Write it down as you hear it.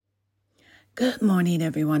Good morning,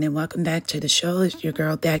 everyone, and welcome back to the show. It's your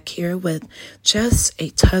girl back here with Just a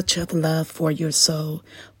Touch of Love for Your Soul,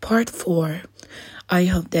 Part 4. I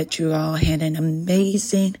hope that you all had an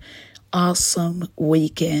amazing, awesome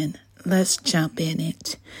weekend. Let's jump in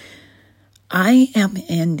it. I am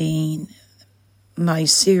ending my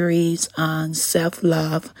series on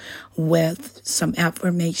self-love with some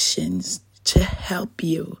affirmations to help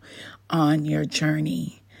you on your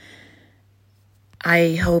journey.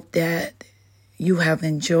 I hope that you have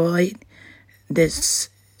enjoyed this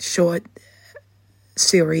short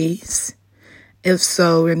series. If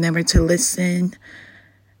so, remember to listen,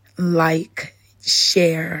 like,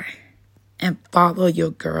 share, and follow your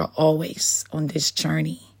girl always on this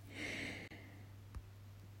journey.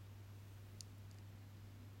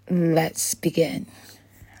 Let's begin.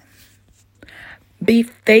 Be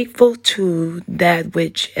faithful to that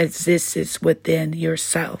which exists within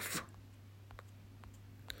yourself.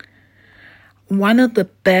 One of the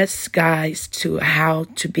best guides to how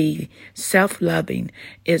to be self-loving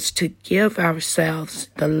is to give ourselves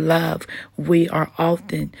the love we are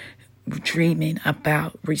often dreaming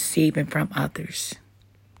about receiving from others.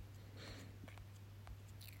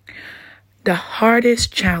 The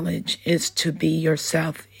hardest challenge is to be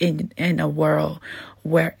yourself in a world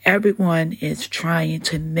where everyone is trying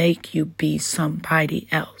to make you be somebody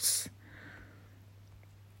else.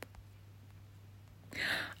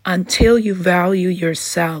 Until you value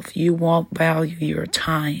yourself, you won't value your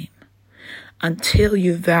time. Until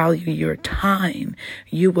you value your time,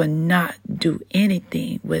 you will not do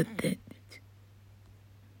anything with it.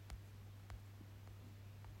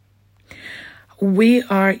 We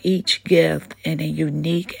are each gift in a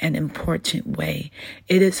unique and important way.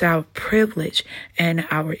 It is our privilege and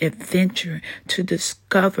our adventure to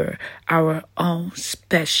discover our own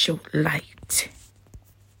special light.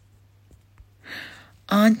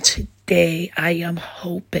 On today, I am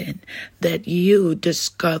hoping that you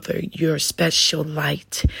discover your special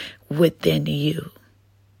light within you.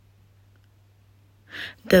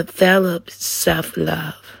 Develop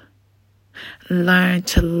self-love. Learn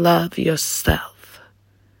to love yourself.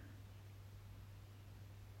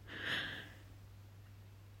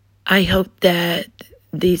 I hope that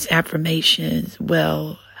these affirmations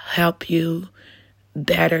will help you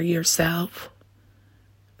better yourself,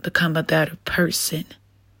 become a better person.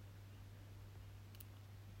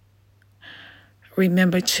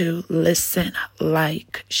 Remember to listen,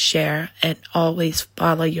 like, share, and always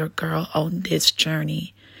follow your girl on this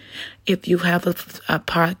journey. If you have a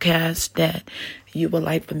podcast that you would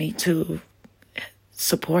like for me to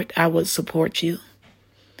support, I will support you.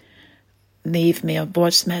 Leave me a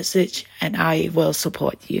voice message and I will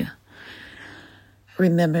support you.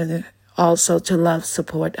 Remember also to love,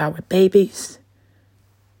 support our babies.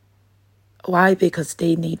 Why? Because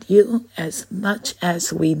they need you as much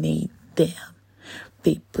as we need them.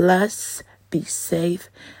 Be blessed, be safe,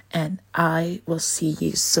 and I will see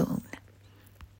you soon.